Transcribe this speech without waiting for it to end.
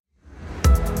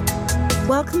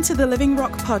Welcome to the Living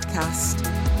Rock podcast.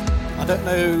 I don't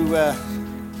know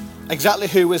exactly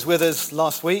who was with us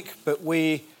last week, but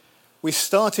we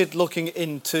started looking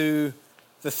into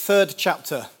the third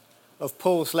chapter of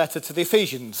Paul's letter to the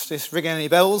Ephesians. This ring any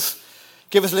bells?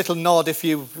 Give us a little nod if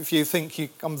you think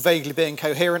I'm vaguely being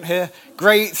coherent here.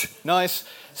 Great, nice.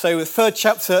 So the third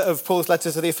chapter of Paul's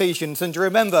letter to the Ephesians, and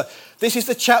remember, this is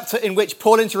the chapter in which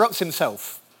Paul interrupts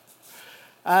himself.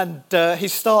 And he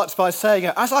starts by saying,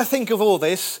 as I think of all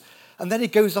this, and then he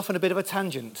goes off on a bit of a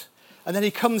tangent. And then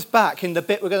he comes back in the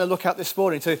bit we're going to look at this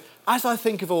morning to, as I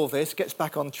think of all this, gets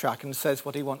back on track and says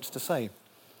what he wants to say.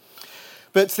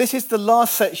 But this is the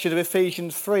last section of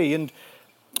Ephesians 3, and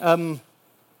I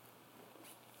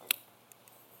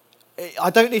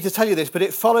don't need to tell you this, but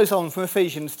it follows on from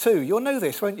Ephesians 2. You'll know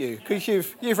this, won't you? Because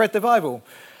you've read the Bible.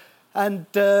 And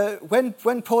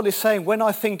when Paul is saying, when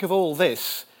I think of all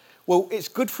this, well, it's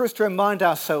good for us to remind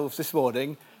ourselves this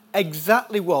morning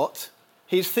exactly what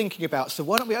he's thinking about. So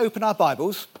why don't we open our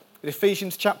Bibles in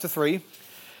Ephesians chapter 3.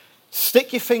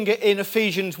 Stick your finger in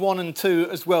Ephesians 1 and 2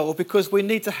 as well, because we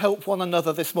need to help one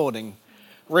another this morning.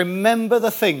 Remember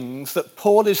the things that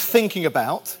Paul is thinking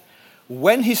about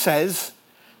when he says,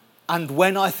 and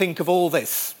when I think of all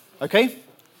this. Okay?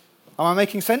 Am I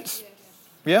making sense?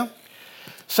 Yeah?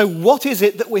 So what is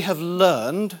it that we have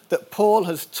learned that Paul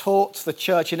has taught the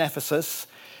church in Ephesus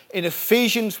in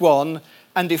Ephesians 1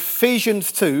 and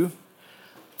Ephesians 2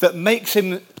 that makes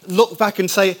him look back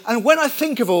and say, and when I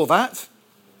think of all that,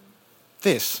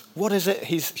 this, what is it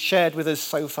he's shared with us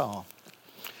so far?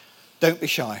 Don't be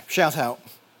shy. Shout out.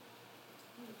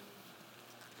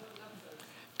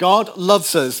 God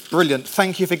loves us. Brilliant.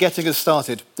 Thank you for getting us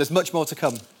started. There's much more to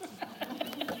come.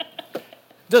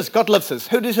 God loves us.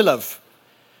 Who does he love?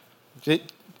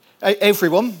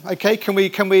 Everyone. Okay. Can we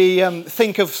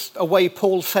think of a way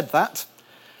Paul said that?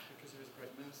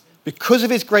 Because of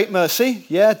his great mercy.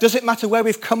 Yeah. Does it matter where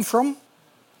we've come from?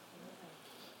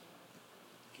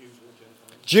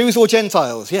 Jews or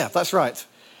Gentiles. Yeah, that's right.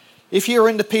 If you're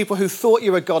in the people who thought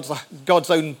you were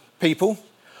God's own people,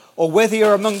 or whether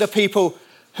you're among the people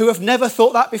who have never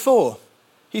thought that before,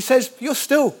 he says you're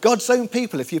still God's own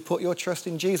people if you put your trust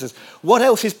in Jesus. What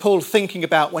else is Paul thinking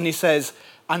about when he says,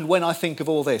 and when I think of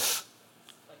all this?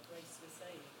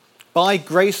 By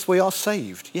grace we are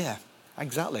saved. Yeah,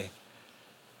 exactly.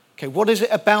 Okay, what is it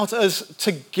about us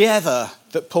together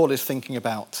that Paul is thinking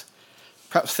about?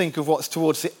 Perhaps think of what's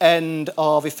towards the end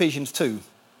of Ephesians 2.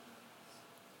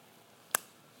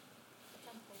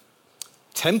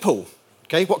 Temple.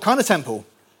 Okay, what kind of temple?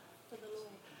 For the Lord.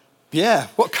 Yeah,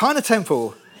 what kind of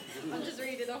temple? I'm just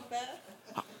reading off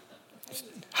there.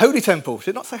 Holy temple. Did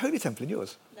it not say holy temple in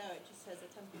yours? No, it just says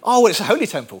a temple. Oh, well, it's a holy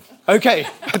temple. Okay,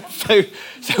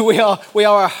 so we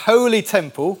are a holy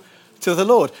temple to the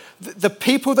Lord. The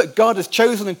people that God has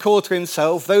chosen and called to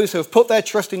himself, those who have put their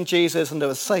trust in Jesus and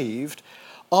are saved,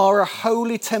 are a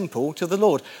holy temple to the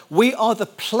Lord. We are the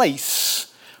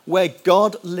place where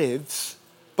God lives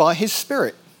by his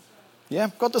Spirit. Yeah,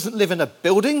 God doesn't live in a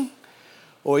building,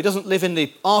 or he doesn't live in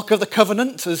the Ark of the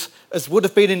Covenant as would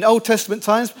have been in Old Testament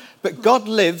times, but God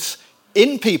lives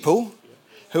in people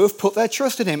who have put their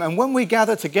trust in him. And when we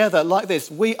gather together like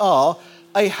this, we are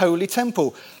a holy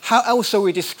temple. How else are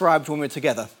we described when we're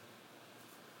together?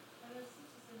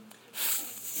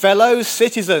 Fellow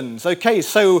citizens. Okay,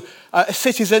 so a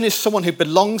citizen is someone who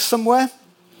belongs somewhere.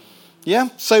 Yeah,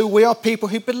 so we are people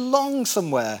who belong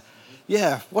somewhere.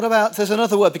 Yeah, what about, there's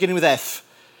another word beginning with F.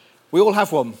 We all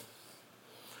have one.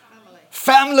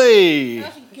 Family.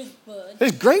 That's a good word.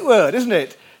 It's a great word, isn't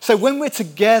it? So when we're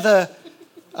together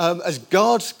as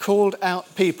God's called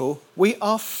out people, we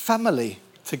are family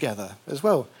together as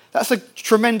well. That's a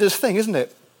tremendous thing, isn't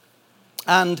it?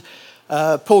 And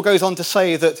Paul goes on to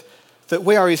say that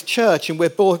we are his church and we're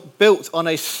built on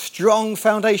a strong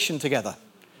foundation together.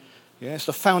 Yes,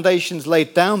 the foundations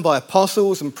laid down by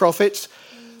apostles and prophets,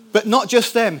 but not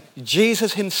just them.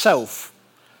 Jesus himself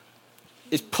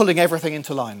is pulling everything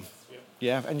into line.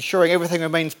 Yeah, ensuring everything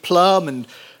remains plumb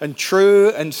and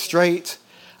true and straight.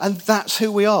 And that's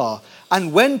who we are.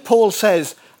 And when Paul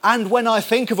says, and when I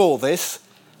think of all this,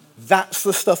 that's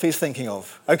the stuff he's thinking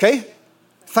of. Okay?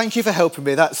 Thank you for helping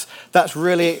me. That's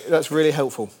really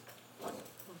helpful.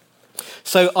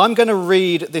 So I'm going to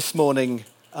read this morning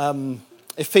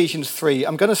Ephesians 3.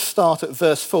 I'm going to start at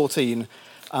verse 14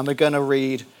 and we're going to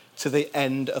read to the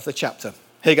end of the chapter.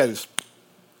 Here goes.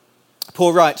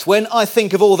 Paul writes, when I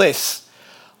think of all this,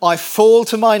 I fall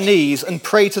to my knees and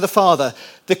pray to the Father,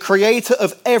 the creator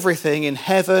of everything in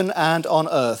heaven and on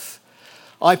earth.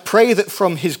 I pray that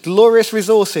from his glorious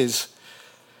resources,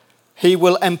 he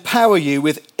will empower you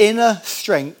with inner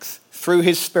strength through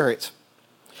his Spirit.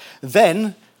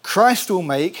 Then Christ will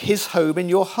make his home in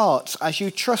your hearts as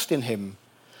you trust in him.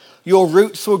 Your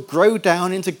roots will grow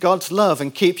down into God's love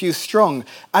and keep you strong.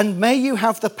 And may you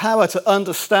have the power to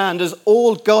understand, as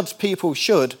all God's people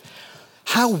should,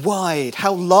 how wide,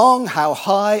 how long, how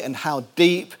high, and how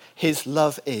deep his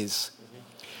love is.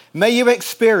 May you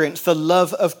experience the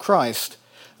love of Christ,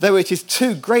 though it is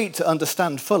too great to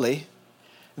understand fully.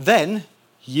 Then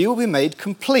you will be made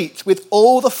complete with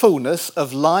all the fullness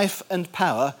of life and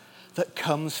power that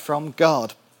comes from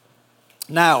God.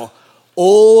 Now,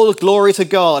 all glory to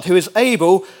God, who is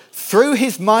able, through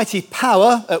his mighty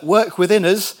power at work within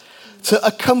us, to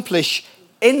accomplish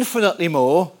infinitely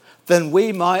more than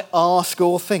we might ask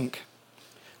or think.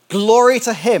 Glory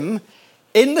to him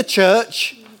in the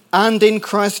church and in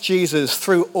Christ Jesus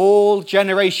through all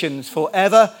generations,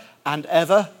 forever and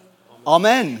ever.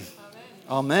 Amen.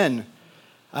 Amen.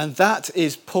 And that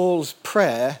is Paul's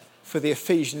prayer for the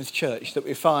Ephesians church that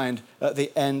we find at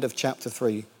the end of chapter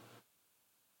 3.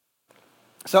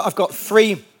 So I've got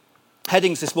 3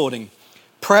 headings this morning: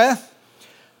 prayer,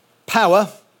 power,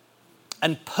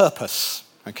 and purpose.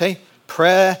 Okay?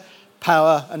 Prayer,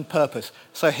 power, and purpose.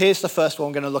 So here's the first one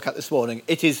I'm going to look at this morning.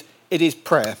 It is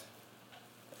prayer.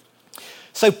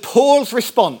 So Paul's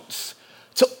response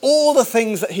to all the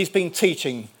things that he's been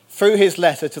teaching through his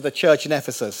letter to the church in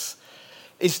Ephesus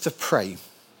is to pray.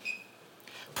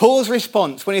 Paul's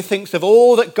response when he thinks of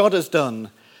all that God has done,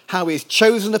 how he's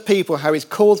chosen the people, how he's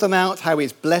called them out, how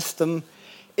he's blessed them,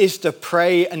 is to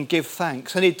pray and give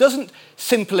thanks. And he doesn't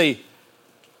simply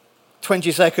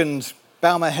 20 seconds,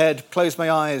 bow my head, close my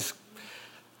eyes.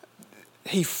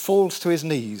 He falls to his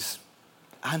knees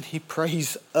and he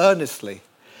prays earnestly.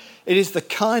 It is the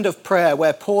kind of prayer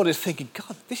where Paul is thinking,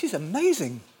 God, this is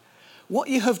amazing. What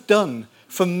you have done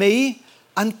for me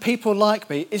and people like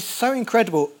me is so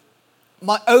incredible.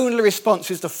 My only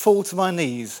response is to fall to my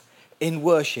knees in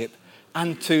worship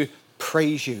and to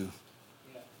praise you.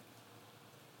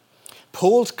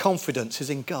 Paul's confidence is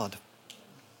in God.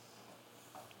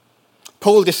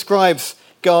 Paul describes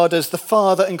God as the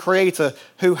Father and Creator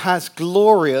who has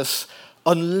glorious,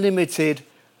 unlimited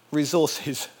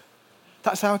resources.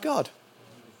 That's our God.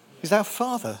 He's our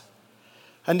Father.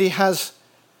 And he has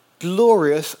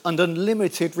glorious and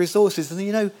unlimited resources. And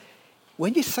you know,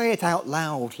 when you say it out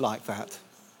loud like that,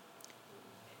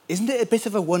 isn't it a bit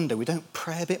of a wonder we don't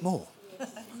pray a bit more?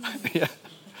 Yeah.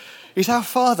 He's our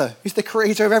Father. He's the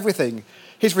creator of everything.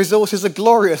 His resources are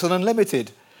glorious and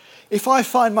unlimited. If I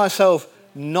find myself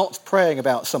not praying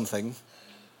about something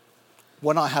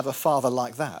when I have a Father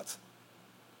like that,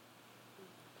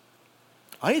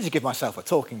 I need to give myself a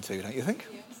talking to, don't you think?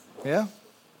 Yeah?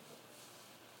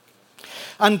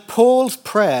 And Paul's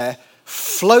prayer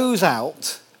flows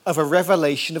out of a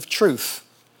revelation of truth.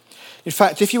 In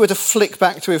fact, if you were to flick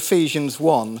back to Ephesians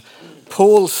 1,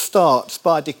 Paul starts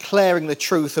by declaring the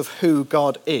truth of who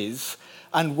God is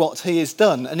and what he has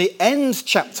done. And he ends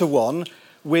chapter 1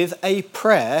 with a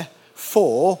prayer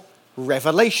for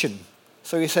revelation.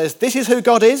 So he says, this is who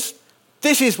God is.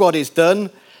 This is what he's done.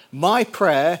 My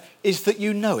prayer is that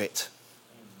you know it.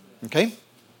 Okay?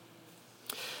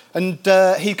 And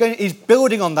he's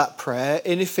building on that prayer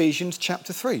in Ephesians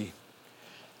chapter 3.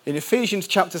 In Ephesians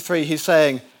chapter 3, he's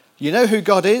saying, you know who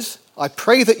God is. I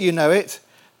pray that you know it.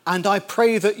 And I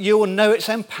pray that you'll know its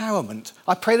empowerment.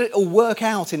 I pray that it will work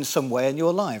out in some way in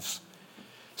your lives.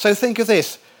 So think of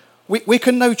this. We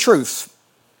can know truth.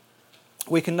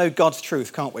 We can know God's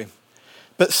truth, can't we?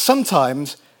 But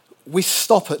sometimes we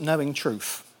stop at knowing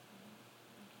truth.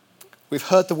 We've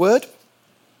heard the word.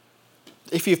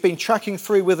 If you've been tracking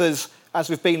through with us as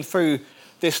we've been through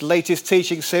this latest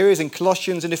teaching series in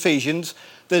Colossians and Ephesians,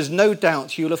 there's no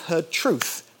doubt you'll have heard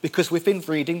truth because we've been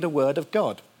reading the word of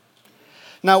God.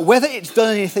 Now, whether it's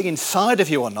done anything inside of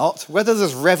you or not, whether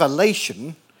there's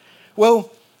revelation,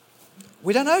 well,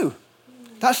 we don't know.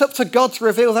 That's up to God to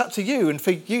reveal that to you and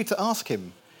for you to ask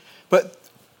him. But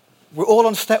we're all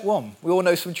on step 1. We all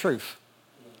know some truth.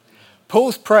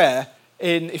 Paul's prayer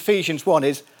in Ephesians 1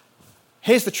 is,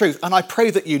 here's the truth, and I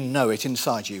pray that you know it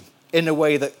inside you in a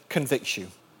way that convicts you.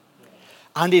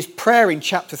 And his prayer in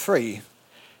chapter 3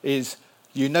 is,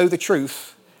 you know the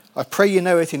truth, I pray you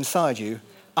know it inside you,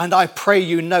 and I pray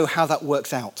you know how that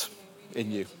works out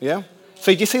in you. Yeah?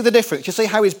 So do you see the difference? Do you see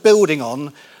how he's building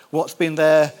on what's been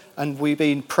there and we've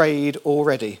been prayed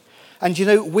already? And you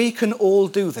know, we can all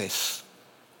do this.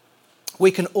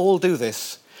 We can all do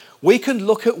this. We can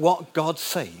look at what God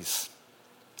says.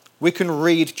 We can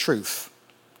read truth.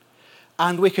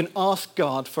 And we can ask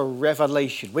God for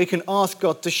revelation. We can ask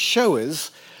God to show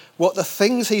us what the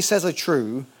things he says are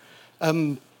true,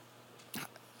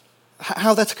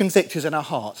 how they're to convict us in our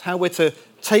hearts, how we're to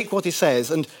take what he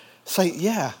says and say,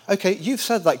 yeah, okay, you've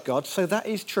said that, God, so that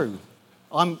is true.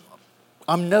 I'm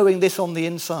knowing this on the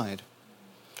inside.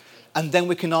 And then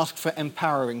we can ask for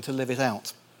empowering to live it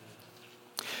out.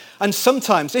 And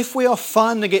sometimes, if we are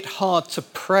finding it hard to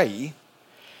pray,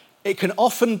 it can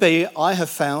often be, I have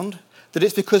found, that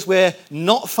it's because we're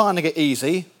not finding it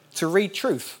easy to read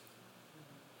truth.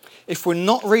 If we're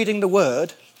not reading the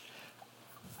word,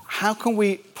 how can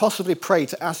we possibly pray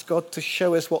to ask God to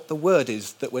show us what the word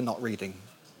is that we're not reading?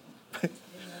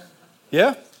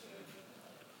 Yeah?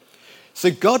 So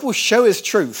God will show us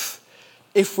truth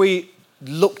if we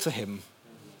look to him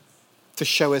to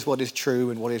show us what is true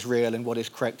and what is real and what is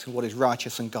correct and what is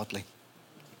righteous and godly.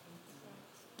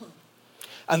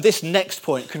 And this next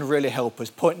point can really help us.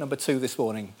 Point number 2 this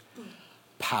morning,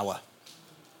 power.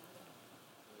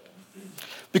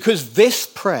 Because this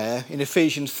prayer in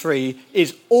Ephesians 3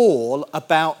 is all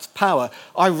about power.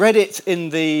 I read it in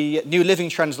the New Living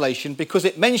Translation because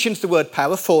it mentions the word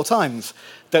power 4 times.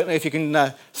 Don't know if you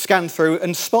can scan through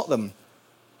and spot them.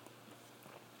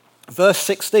 Verse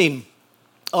 16,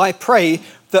 I pray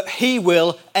that he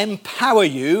will empower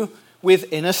you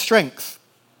with inner strength.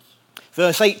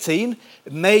 Verse 18,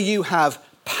 may you have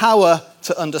power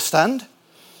to understand.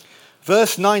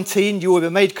 Verse 19, you will be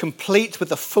made complete with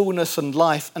the fullness and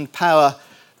life and power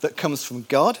that comes from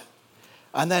God.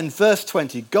 And then verse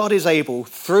 20, God is able,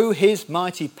 through his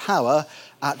mighty power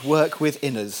at work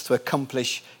within us, to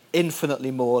accomplish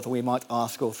infinitely more than we might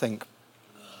ask or think.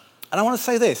 And I want to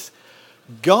say this,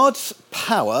 God's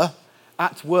power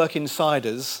at work inside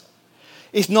us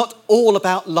is not all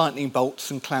about lightning bolts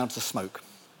and clouds of smoke.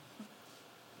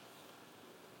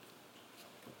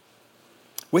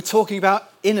 We're talking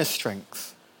about inner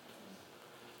strength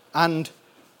and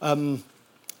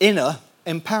inner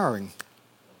empowering.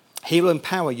 He will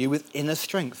empower you with inner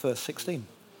strength, verse 16.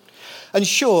 And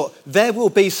sure, there will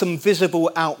be some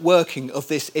visible outworking of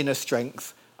this inner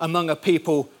strength among a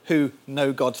people who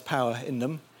know God's power in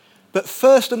them. But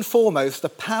first and foremost, the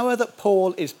power that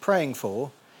Paul is praying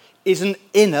for is an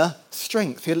inner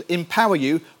strength. He'll empower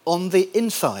you on the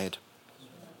inside.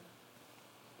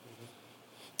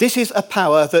 This is a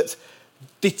power that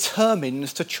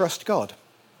determines to trust God.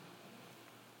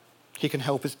 He can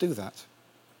help us do that.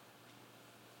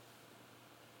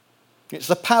 It's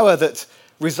the power that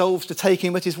resolves to take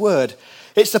him at his word.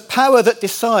 It's the power that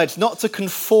decides not to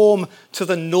conform to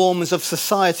the norms of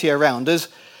society around us,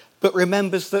 but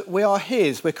remembers that we are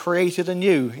his, we're created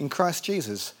anew in Christ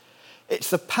Jesus.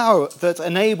 It's the power that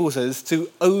enables us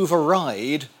to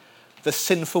override the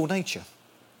sinful nature.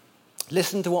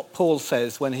 Listen to what Paul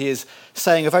says when he is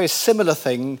saying a very similar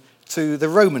thing to the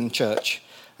Roman church.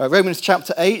 Romans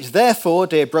chapter 8, therefore,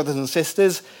 dear brothers and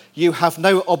sisters, you have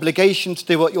no obligation to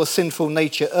do what your sinful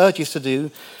nature urges to do,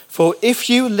 for if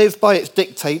you live by its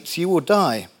dictates, you will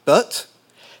die. But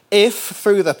if,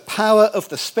 through the power of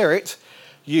the Spirit,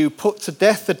 you put to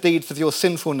death the deeds of your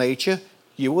sinful nature,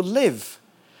 you will live.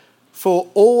 For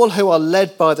all who are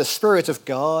led by the Spirit of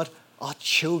God are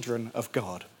children of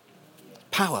God.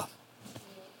 Power.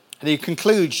 And he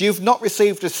concludes, you've not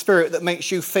received a spirit that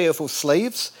makes you fearful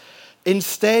slaves.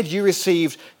 Instead, you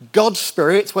received God's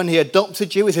Spirit when he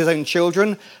adopted you as his own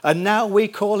children, and now we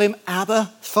call him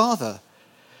Abba, Father.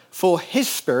 For his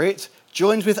Spirit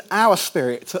joins with our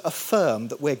spirit to affirm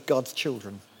that we're God's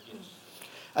children.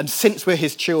 And since we're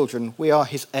his children, we are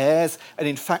his heirs, and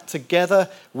in fact, together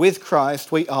with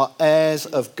Christ, we are heirs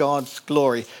of God's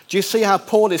glory. Do you see how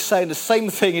Paul is saying the same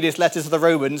thing in his letters to the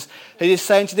Romans? He is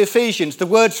saying to the Ephesians, the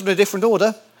words from a different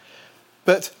order,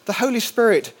 but the Holy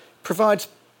Spirit provides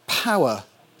power,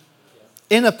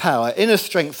 inner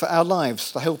strength for our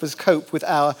lives to help us cope with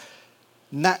our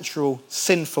natural,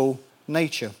 sinful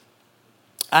nature.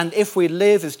 And if we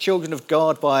live as children of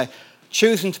God by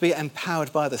choosing to be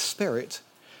empowered by the Spirit,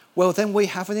 well, then we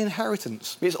have an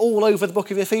inheritance. It's all over the book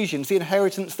of Ephesians, the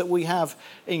inheritance that we have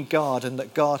in God and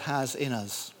that God has in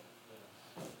us.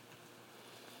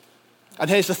 And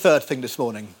here's the third thing this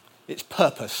morning. It's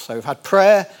purpose. So we've had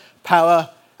prayer, power,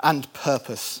 and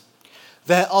purpose.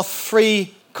 There are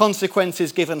 3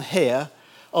 consequences given here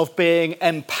of being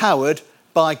empowered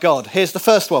by God. Here's the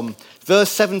first one. Verse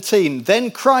 17,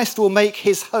 then Christ will make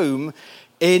his home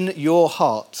in your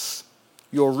hearts.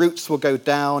 Your roots will go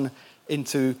down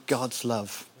into God's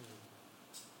love.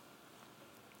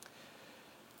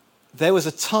 There was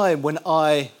a time when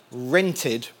I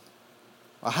rented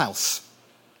a house.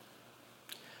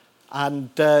 And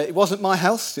it wasn't my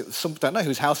house. It was don't know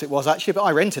whose house it was actually, but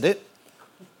I rented it.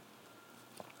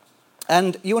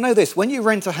 And you will know this, when you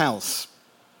rent a house,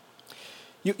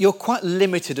 you're quite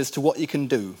limited as to what you can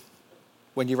do.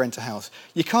 when you rent a house.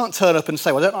 You can't turn up and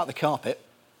say, well, I don't like the carpet.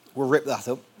 We'll rip that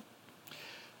up.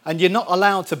 And you're not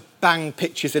allowed to bang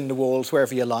pictures in the walls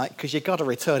wherever you like, because you've got to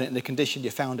return it in the condition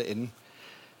you found it in.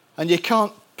 And you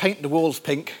can't paint the walls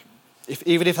pink,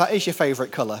 even if that is your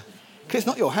favourite colour, because it's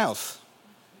not your house.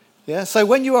 Yeah? So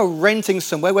when you are renting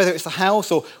somewhere, whether it's a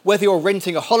house or whether you're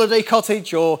renting a holiday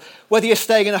cottage or whether you're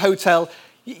staying in a hotel,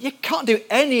 you can't do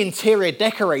any interior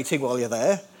decorating while you're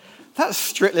there. That's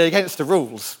strictly against the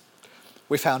rules.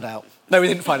 We found out. No, we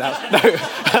didn't find out.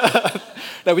 No,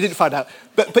 no, we didn't find out.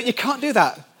 But you can't do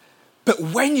that. But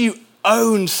when you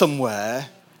own somewhere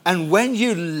and when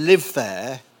you live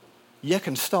there, you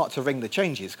can start to ring the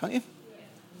changes, can't you?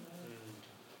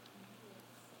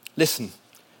 Listen,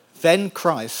 then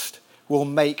Christ will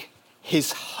make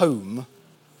his home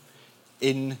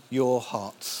in your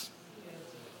hearts.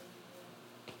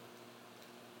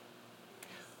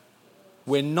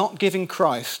 We're not giving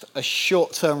Christ a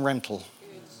short-term rental.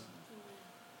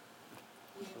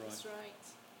 That's right.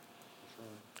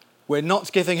 We're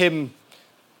not giving him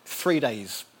 3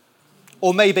 days.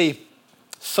 Or maybe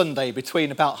Sunday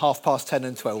between about 10:30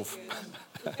 and 12.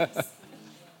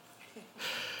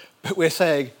 But we're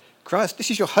saying, Christ,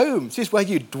 this is your home. This is where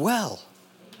you dwell.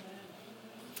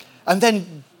 And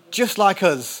then, just like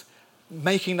us,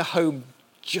 making the home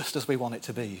just as we want it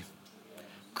to be.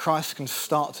 Christ can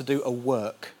start to do a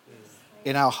work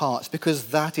in our hearts because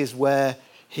that is where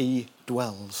he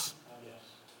dwells.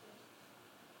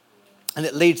 And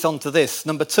it leads on to this.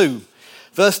 Number 2,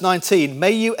 verse 19,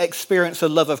 may you experience the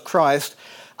love of Christ,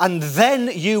 and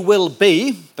then you will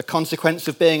be, the consequence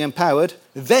of being empowered,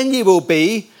 then you will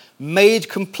be made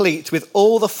complete with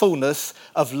all the fullness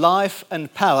of life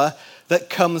and power that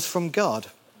comes from God.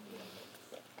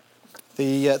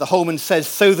 The Holman says,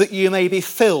 so that you may be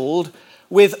filled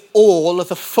with all of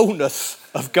the fullness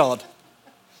of God.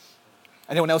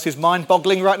 Anyone else's mind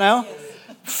boggling right now? Yes.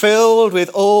 Filled with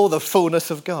all the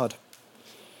fullness of God.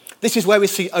 This is where we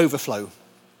see overflow.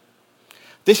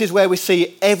 This is where we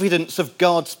see evidence of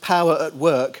God's power at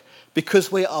work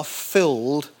because we are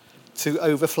filled to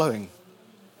overflowing.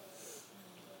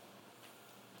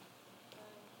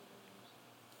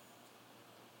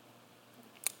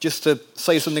 Just to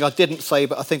say something I didn't say,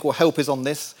 but I think will help us on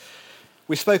this.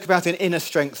 We spoke about an inner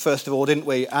strength, first of all, didn't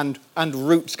we? And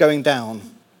roots going down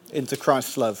into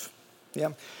Christ's love. Yeah?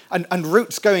 And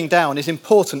roots going down is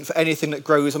important for anything that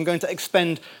grows. I'm going to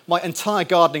expend my entire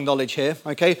gardening knowledge here,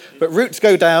 okay? But roots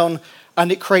go down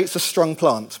and it creates a strong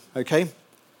plant, okay?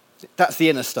 That's the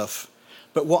inner stuff.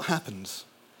 But what happens?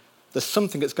 There's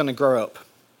something that's going to grow up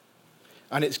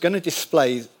and it's going to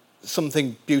display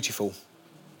something beautiful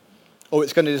or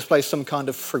it's going to display some kind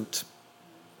of fruit.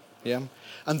 Yeah?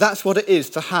 And that's what it is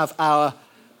to have our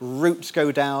roots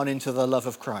go down into the love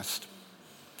of Christ.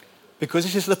 Because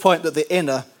this is the point that the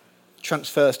inner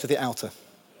transfers to the outer.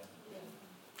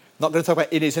 Not going to talk about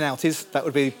inners and outies. That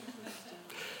would be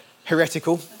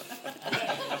heretical.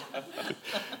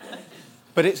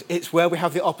 But it's where we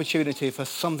have the opportunity for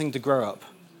something to grow up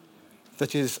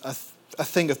that is a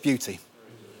thing of beauty.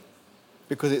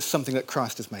 Because it's something that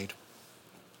Christ has made.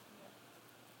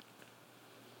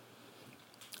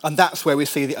 And that's where we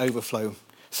see the overflow.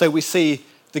 So we see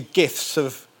the gifts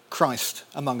of Christ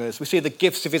among us. We see the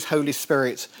gifts of his Holy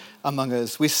Spirit among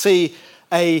us. We see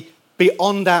a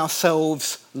beyond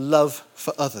ourselves love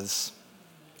for others.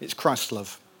 It's Christ's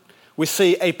love. We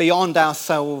see a beyond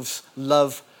ourselves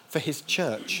love for his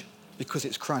church because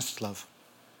it's Christ's love.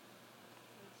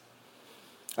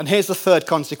 And here's the third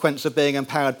consequence of being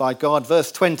empowered by God.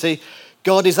 Verse 20,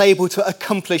 God is able to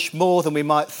accomplish more than we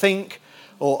might think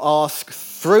or ask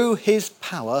through his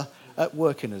power at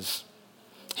work in us.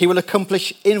 He will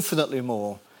accomplish infinitely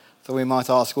more than we might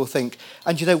ask or think.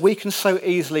 And you know, we can so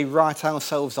easily write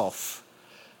ourselves off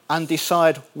and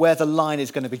decide where the line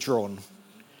is going to be drawn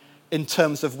in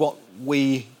terms of what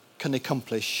we can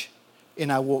accomplish in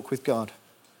our walk with God.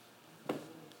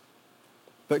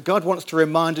 But God wants to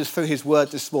remind us through his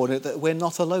word this morning that we're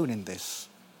not alone in this.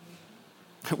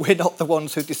 We're not the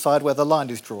ones who decide where the line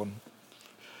is drawn.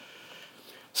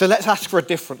 So let's ask for a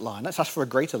different line. Let's ask for a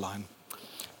greater line.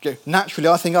 Okay, naturally,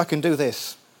 I think I can do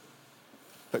this.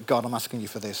 But God, I'm asking you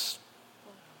for this.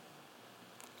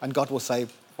 And God will say,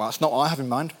 well, that's not what I have in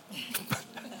mind.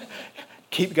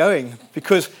 Keep going,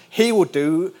 because he will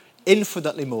do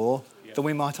infinitely more than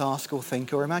we might ask or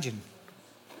think or imagine.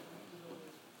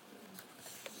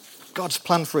 God's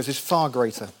plan for us is far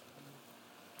greater.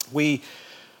 We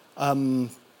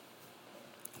went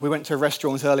to a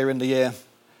restaurant earlier in the year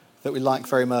that we like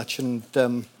very much, and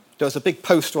there was a big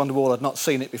poster on the wall. I'd not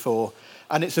seen it before,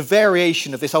 and it's a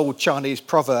variation of this old Chinese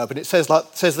proverb, and it says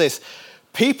this: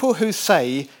 People who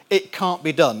say it can't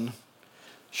be done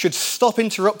should stop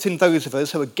interrupting those of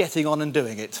us who are getting on and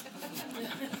doing it.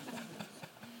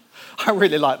 I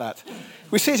really like that.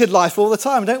 We see it in life all the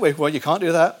time, don't we? Well, you can't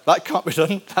do that. That can't be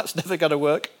done. That's never going to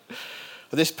work.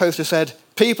 But this poster said,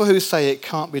 people who say it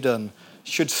can't be done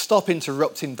should stop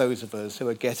interrupting those of us who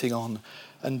are getting on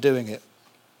and doing it.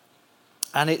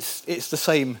 And it's the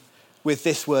same with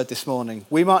this word this morning.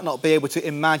 We might not be able to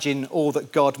imagine all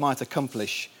that God might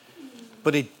accomplish,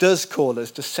 but he does call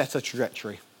us to set a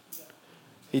trajectory.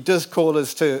 He does call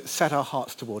us to set our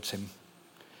hearts towards him.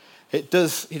 He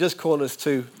does call us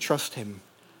to trust him,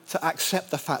 to accept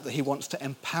the fact that he wants to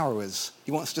empower us.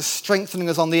 He wants to strengthen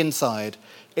us on the inside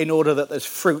in order that there's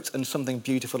fruit and something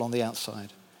beautiful on the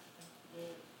outside.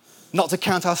 Not to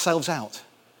count ourselves out,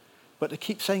 but to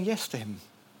keep saying yes to him.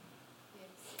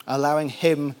 Allowing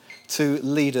him to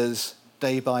lead us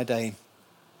day by day.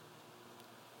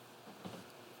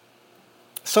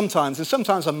 Sometimes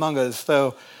among us,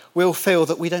 though, we'll feel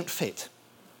that we don't fit.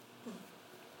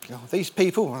 These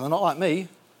people, they're not like me.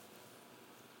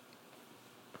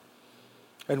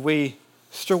 And we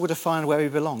struggle to find where we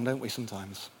belong, don't we,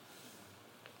 sometimes?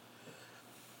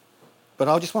 But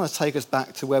I just want to take us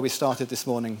back to where we started this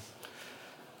morning,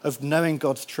 of knowing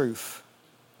God's truth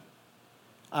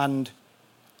and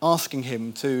asking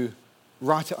him to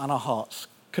write it on our hearts,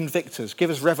 convict us, give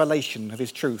us revelation of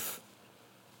his truth.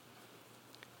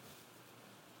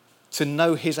 To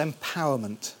know his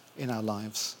empowerment in our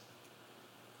lives.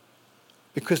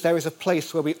 Because there is a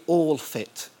place where we all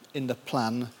fit in the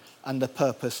plan and the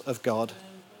purpose of God.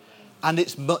 And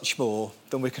it's much more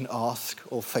than we can ask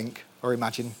or think or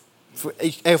imagine for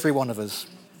every one of us.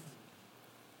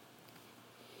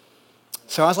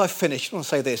 So as I finish, I want to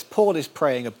say this. Paul is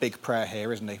praying a big prayer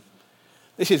here, isn't he?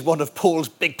 This is one of Paul's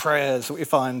big prayers that we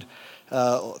find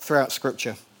throughout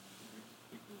Scripture.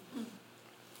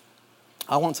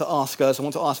 I want to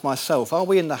ask myself, are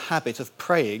we in the habit of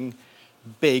praying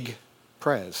big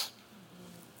prayers?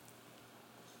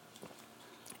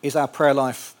 Is our prayer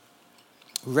life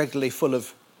regularly full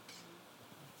of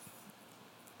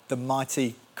the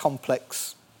mighty,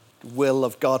 complex will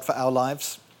of God for our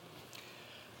lives?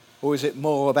 Or is it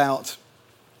more about,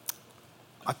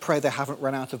 I pray they haven't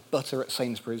run out of butter at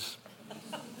Sainsbury's.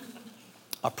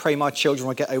 I pray my children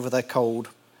will get over their cold.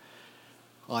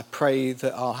 I pray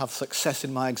that I'll have success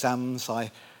in my exams.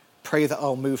 I pray that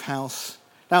I'll move house.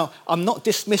 Now, I'm not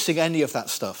dismissing any of that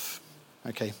stuff.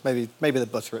 Okay, maybe the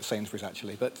butter at Sainsbury's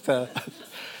actually, but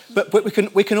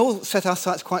we can all set our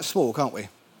sights quite small, can't we?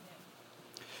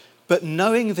 But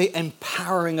knowing the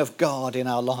empowering of God in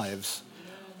our lives,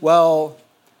 well,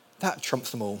 that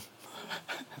trumps them all.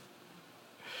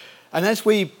 And as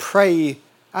we pray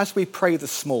the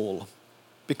small,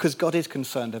 because God is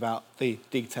concerned about the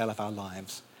detail of our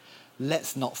lives,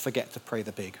 let's not forget to pray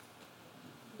the big.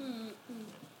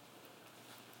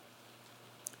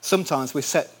 Sometimes we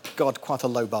set God quite a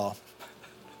low bar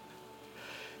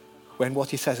when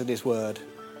what he says in his word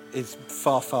is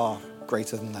far, far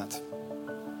greater than that.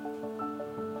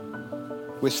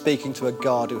 We're speaking to a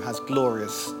God who has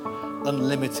glorious,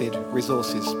 unlimited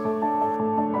resources.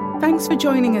 Thanks for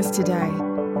joining us today.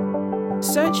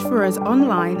 Search for us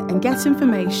online and get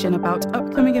information about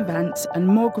upcoming events and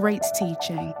more great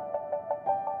teaching.